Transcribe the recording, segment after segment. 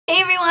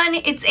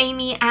everyone, it's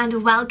Amy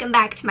and welcome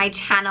back to my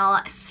channel.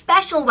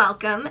 Special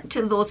welcome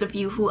to those of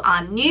you who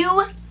are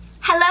new.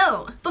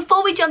 Hello!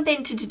 Before we jump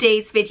into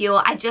today's video,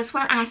 I just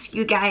want to ask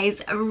you guys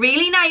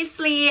really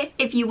nicely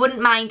if you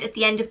wouldn't mind at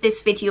the end of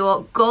this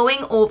video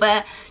going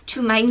over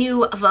to my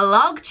new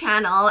vlog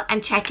channel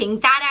and checking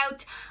that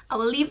out. I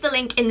will leave the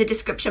link in the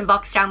description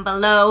box down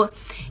below.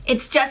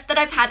 It's just that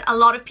I've had a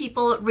lot of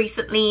people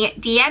recently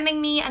DMing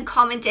me and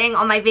commenting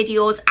on my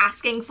videos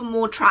asking for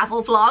more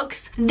travel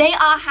vlogs. They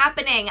are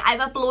happening.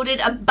 I've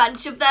uploaded a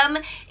bunch of them.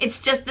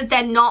 It's just that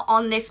they're not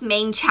on this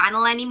main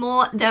channel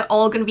anymore. They're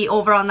all going to be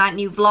over on that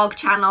new vlog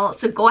channel,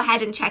 so go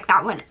ahead and check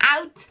that one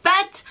out.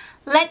 But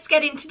let's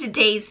get into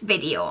today's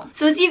video.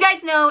 So as you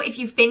guys know, if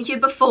you've been here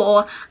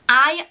before,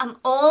 I am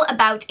all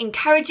about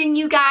encouraging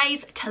you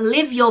guys to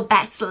live your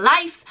best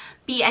life,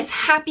 be as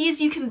happy as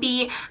you can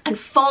be, and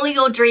follow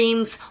your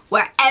dreams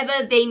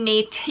wherever they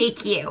may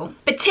take you.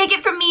 But take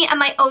it from me and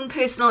my own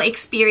personal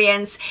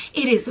experience,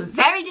 it is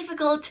very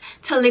difficult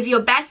to live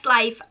your best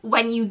life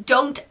when you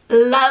don't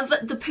love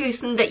the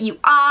person that you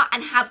are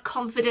and have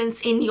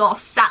confidence in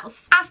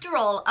yourself. After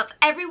all, of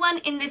everyone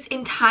in this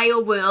entire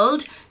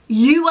world,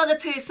 you are the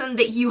person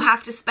that you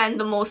have to spend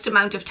the most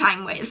amount of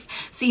time with.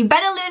 So you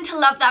better learn to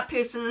love that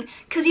person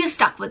because you're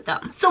stuck with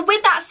them. So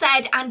with that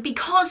said, and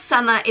because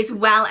summer is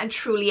well and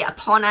truly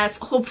upon us,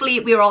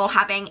 hopefully we're all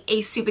having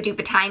a super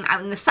duper time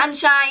out in the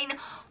sunshine,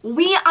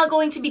 we are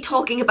going to be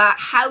talking about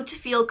how to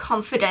feel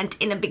confident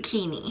in a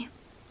bikini.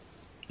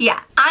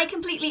 Yeah, I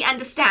completely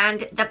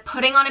understand that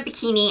putting on a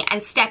bikini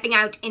and stepping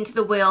out into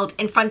the world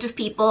in front of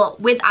people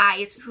with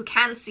eyes who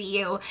can see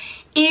you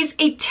is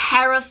a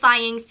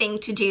terrifying thing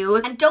to do.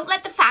 And don't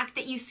let the fact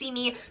that you see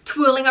me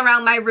twirling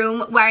around my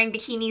room wearing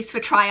bikinis for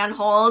try-on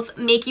hauls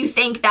make you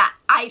think that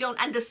I don't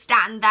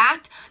understand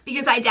that,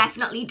 because I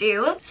definitely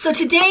do. So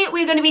today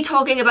we're going to be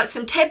talking about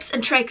some tips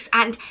and tricks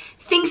and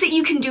things that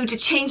you can do to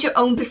change your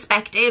own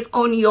perspective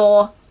on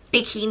your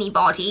bikini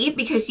body,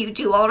 because you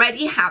do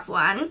already have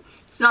one.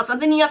 It's not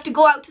something you have to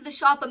go out to the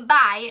shop and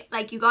buy.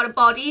 Like, you got a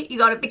body, you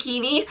got a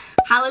bikini,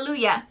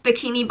 hallelujah,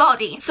 bikini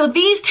body. So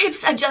these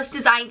tips are just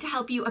designed to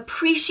help you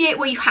appreciate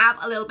what you have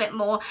a little bit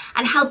more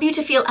and help you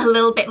to feel a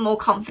little bit more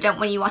confident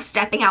when you are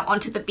stepping out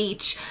onto the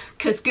beach.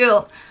 Cause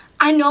girl,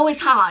 I know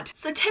it's hard.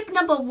 So tip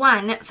number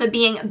one for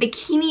being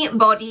bikini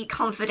body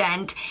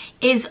confident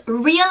is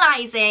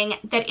realizing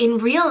that in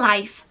real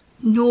life,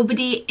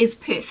 nobody is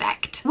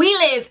perfect. We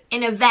live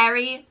in a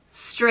very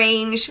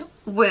strange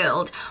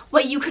world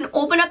where you can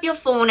open up your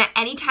phone at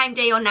any time,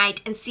 day or night,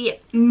 and see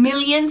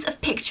millions of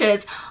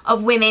pictures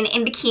of women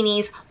in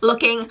bikinis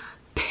looking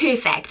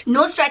perfect.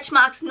 No stretch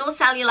marks, no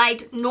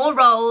cellulite, no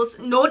rolls,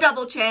 no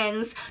double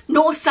chins,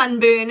 no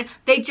sunburn.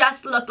 They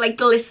just look like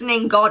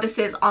glistening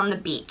goddesses on the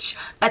beach.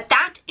 But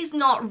that is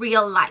not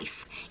real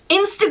life.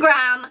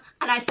 Instagram,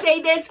 and I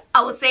say this,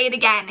 I will say it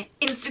again,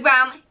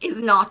 Instagram is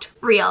not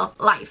real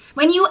life.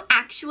 When you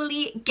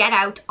actually get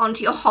out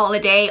onto your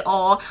holiday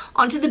or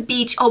onto the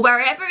beach or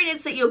wherever it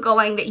is that you're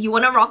going that you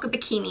want to rock a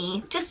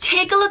bikini, just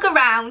take a look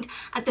around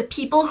at the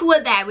people who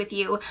are there with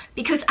you,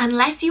 because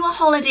unless you are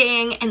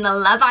holidaying in the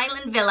Love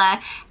Island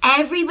villa,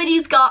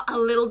 everybody's got a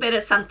little bit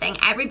of something.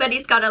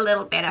 Everybody's got a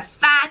little bit of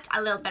fat,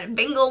 a little bit of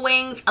bingo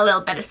wings, a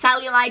little bit of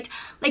cellulite.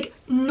 Like,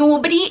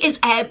 nobody is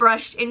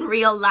airbrushed in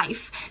real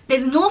life.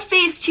 There's no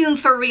Facetune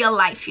for real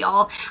life,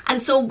 y'all.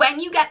 And so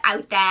when you get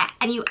out there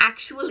and you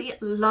actually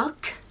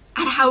look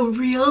at how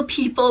real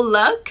people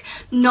look,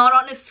 not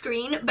on a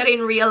screen but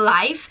in real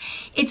life,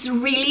 it's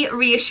really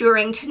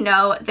reassuring to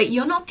know that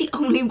you're not the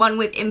only one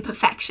with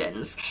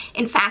imperfections.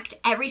 In fact,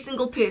 every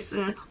single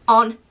person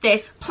on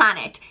this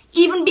planet,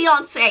 even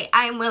Beyonce,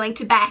 I am willing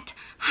to bet,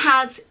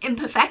 has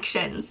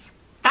imperfections.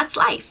 That's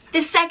life.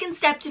 The second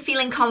step to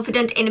feeling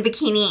confident in a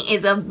bikini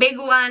is a big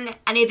one,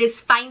 and it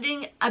is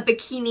finding a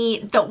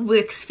bikini that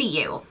works for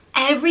you.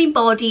 Every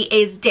body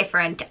is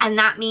different, and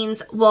that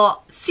means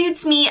what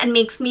suits me and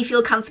makes me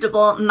feel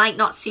comfortable might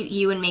not suit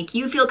you and make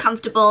you feel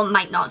comfortable,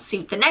 might not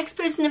suit the next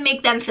person and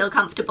make them feel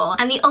comfortable.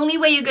 And the only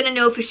way you're gonna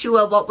know for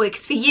sure what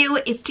works for you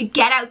is to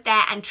get out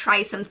there and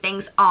try some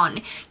things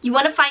on. You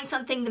wanna find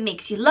something that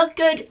makes you look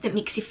good, that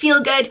makes you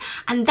feel good,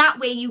 and that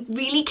way you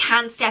really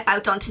can step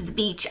out onto the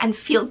beach and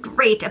feel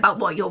great about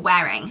what you're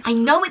wearing. I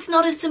know it's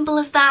not as simple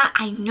as that.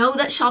 I know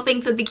that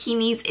shopping for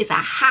bikinis is a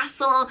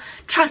hassle.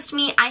 Trust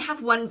me, I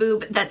have one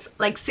boob that's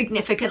like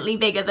significantly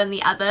bigger than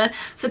the other,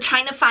 so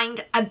trying to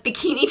find a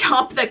bikini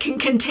top that can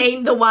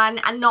contain the one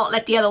and not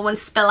let the other one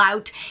spill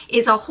out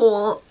is a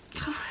whole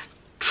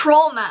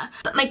trauma.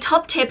 But my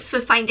top tips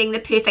for finding the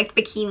perfect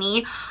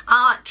bikini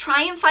are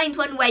try and find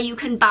one where you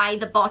can buy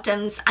the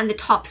bottoms and the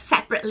tops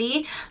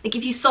separately. Like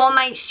if you saw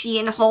my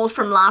Shein haul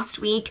from last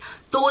week,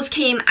 those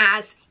came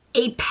as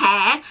a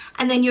pair,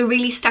 and then you're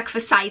really stuck for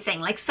sizing.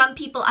 Like, some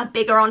people are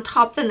bigger on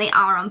top than they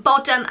are on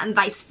bottom and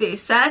vice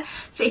versa.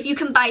 So if you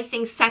can buy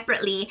things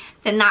separately,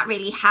 then that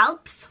really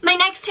helps. My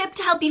next tip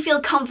to help you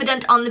feel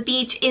confident on the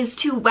beach is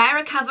to wear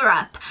a cover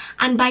up.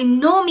 And by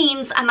no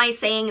means am I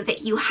saying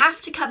that you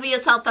have to cover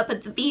yourself up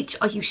at the beach,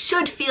 or you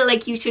should feel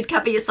like you should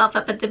cover yourself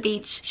up at the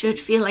beach.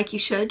 Should feel like you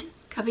should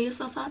cover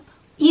yourself up?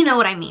 You know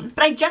what I mean.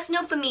 But I just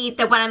know for me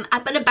that when I'm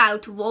up and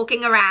about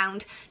walking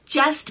around,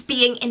 just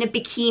being in a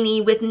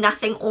bikini with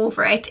nothing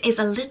over it is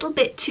a little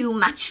bit too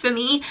much for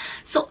me.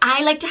 So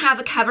I like to have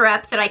a cover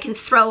up that I can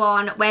throw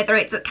on, whether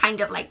it's a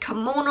kind of like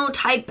kimono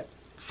type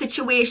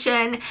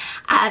situation,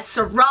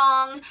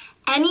 sarong,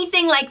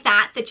 anything like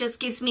that that just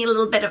gives me a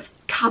little bit of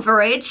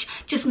coverage,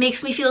 just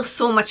makes me feel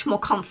so much more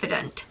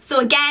confident. So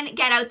again,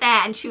 get out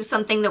there and choose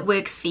something that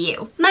works for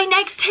you. My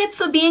next tip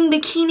for being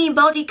bikini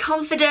body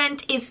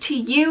confident is to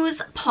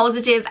use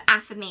positive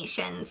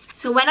affirmations.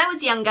 So when I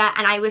was younger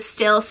and I was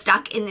still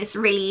stuck in this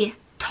really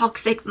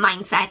toxic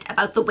mindset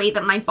about the way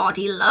that my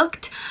body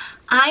looked,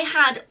 I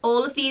had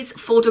all of these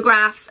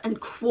photographs and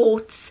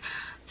quotes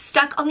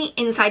stuck on the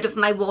inside of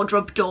my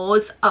wardrobe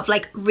doors of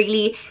like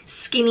really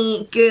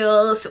skinny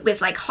girls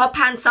with like hot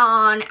pants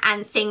on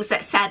and things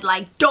that said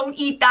like, don't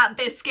eat that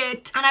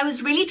biscuit. And I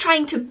was really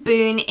trying to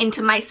burn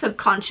into my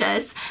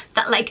subconscious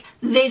that like,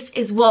 this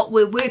is what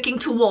we're working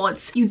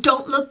towards. You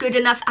don't look good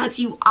enough as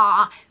you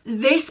are.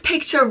 This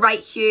picture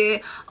right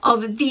here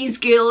of these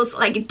girls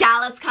like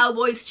Dallas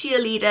Cowboys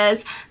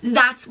cheerleaders,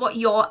 that's what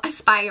you're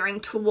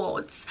aspiring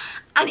towards.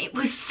 And it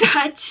was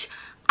such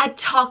a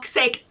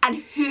toxic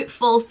and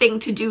hurtful thing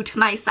to do to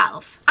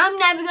myself. I'm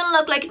never gonna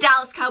look like a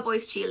Dallas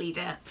Cowboys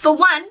cheerleader. For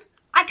one,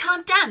 I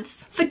can't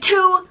dance. For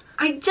two,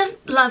 I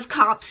just love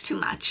carbs too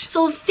much.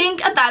 So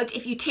think about,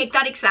 if you take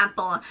that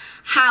example,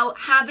 how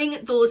having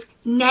those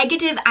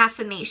negative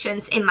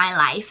affirmations in my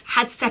life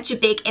had such a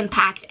big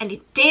impact, and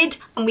it did,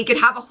 and we could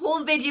have a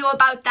whole video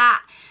about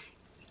that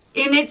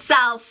in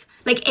itself.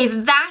 Like,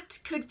 if that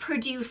could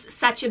produce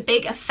such a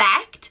big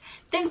effect,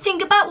 then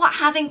think about what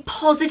having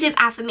positive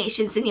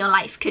affirmations in your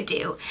life could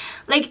do.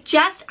 Like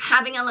just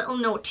having a little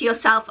note to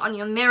yourself on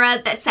your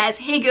mirror that says,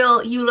 hey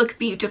girl, you look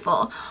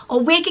beautiful. Or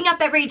waking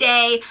up every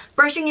day,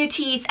 brushing your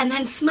teeth, and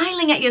then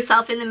smiling at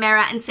yourself in the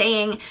mirror and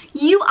saying,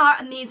 you are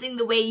amazing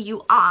the way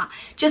you are.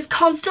 Just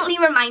constantly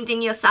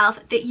reminding yourself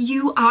that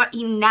you are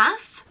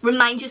enough.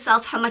 Remind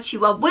yourself how much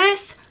you are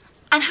worth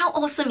and how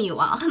awesome you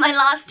are. And my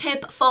last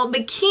tip for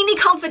bikini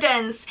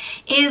confidence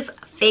is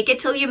fake it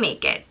till you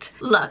make it.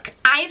 Look,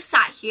 I've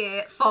sat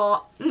here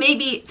for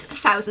maybe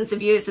thousands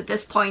of years at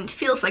this point,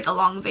 feels like a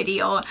long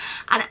video,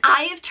 and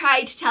I have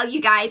tried to tell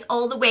you guys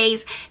all the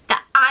ways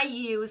that I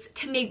use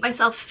to make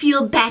myself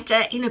feel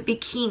better in a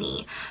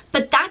bikini.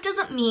 But that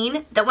doesn't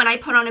mean that when I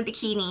put on a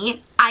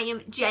bikini, I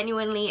am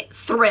genuinely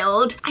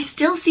thrilled. I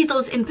still see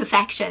those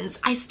imperfections.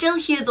 I still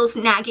hear those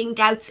nagging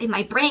doubts in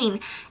my brain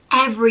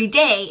every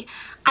day.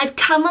 I've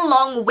come a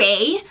long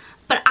way,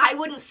 but I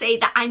wouldn't say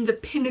that I'm the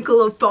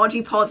pinnacle of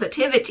body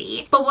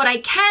positivity. But what I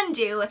can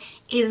do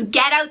is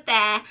get out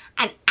there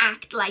and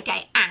act like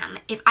I am.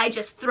 If I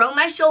just throw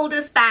my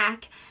shoulders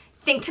back,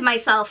 think to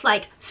myself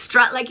like,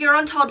 strut like you're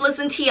on toddlers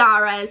and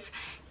tiaras.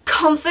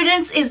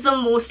 Confidence is the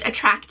most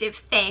attractive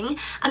thing,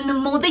 and the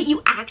more that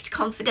you act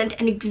confident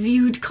and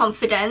exude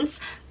confidence,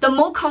 the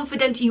more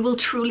confident you will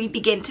truly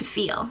begin to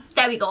feel.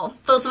 There we go.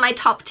 Those are my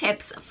top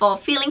tips for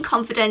feeling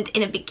confident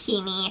in a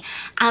bikini.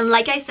 And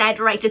like I said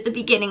right at the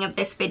beginning of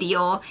this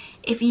video,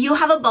 if you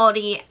have a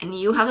body and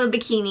you have a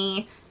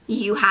bikini,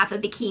 you have a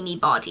bikini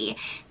body.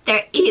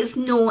 There is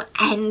no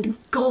end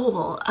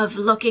goal of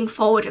looking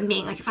forward and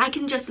being like, if I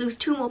can just lose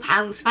 2 more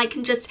pounds, if I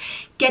can just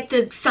get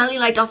the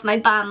cellulite off my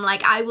bum,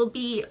 like I will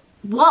be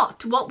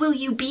what? What will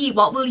you be?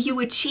 What will you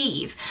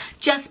achieve?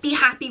 Just be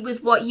happy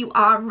with what you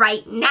are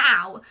right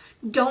now.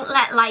 Don't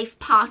let life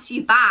pass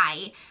you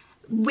by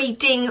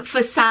waiting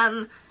for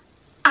some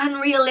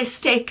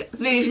unrealistic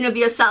version of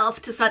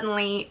yourself to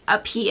suddenly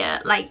appear.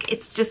 Like,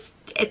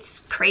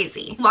 it's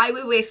crazy. Why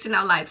we're wasting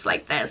our lives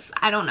like this,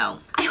 I don't know.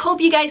 I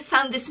hope you guys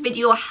found this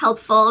video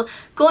helpful.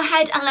 Go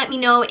ahead and let me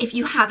know if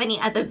you have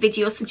any other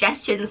video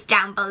suggestions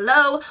down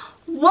below.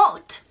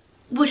 What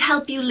would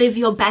help you live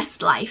your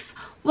best life?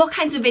 What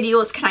kinds of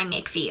videos can I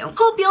make for you?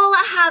 Hope you all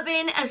are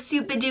having a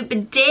super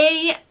duper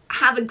day.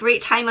 Have a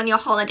great time on your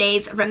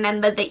holidays.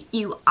 Remember that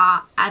you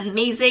are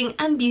amazing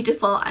and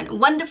beautiful and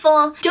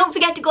wonderful. Don't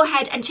forget to go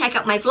ahead and check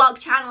out my vlog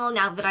channel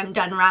now that I'm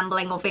done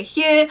rambling over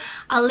here.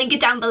 I'll link it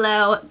down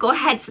below. Go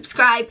ahead,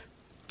 subscribe,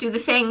 do the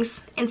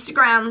things,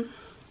 Instagram,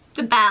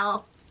 the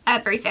bell,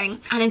 everything.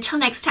 And until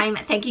next time,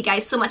 thank you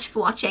guys so much for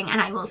watching,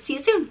 and I will see you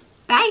soon.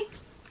 Bye.